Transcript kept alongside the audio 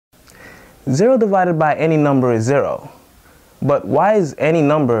0 divided by any number is 0. But why is any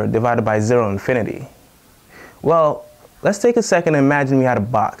number divided by 0 infinity? Well, let's take a second and imagine we had a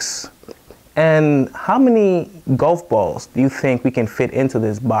box. And how many golf balls do you think we can fit into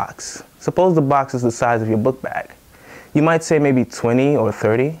this box? Suppose the box is the size of your book bag. You might say maybe 20 or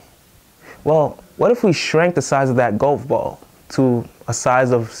 30. Well, what if we shrank the size of that golf ball to a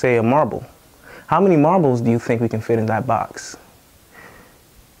size of, say, a marble? How many marbles do you think we can fit in that box?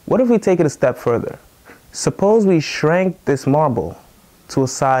 What if we take it a step further? Suppose we shrank this marble to a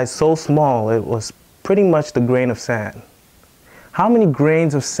size so small it was pretty much the grain of sand. How many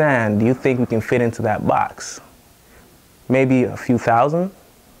grains of sand do you think we can fit into that box? Maybe a few thousand?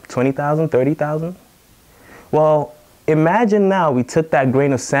 20,000? 30,000? Well, imagine now we took that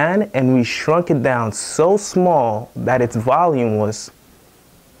grain of sand and we shrunk it down so small that its volume was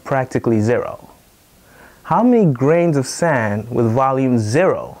practically 0. How many grains of sand with volume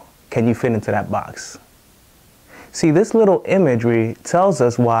 0 can you fit into that box? See, this little imagery tells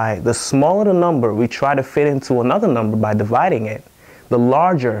us why the smaller the number we try to fit into another number by dividing it, the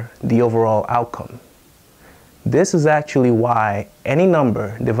larger the overall outcome. This is actually why any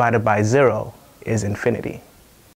number divided by 0 is infinity.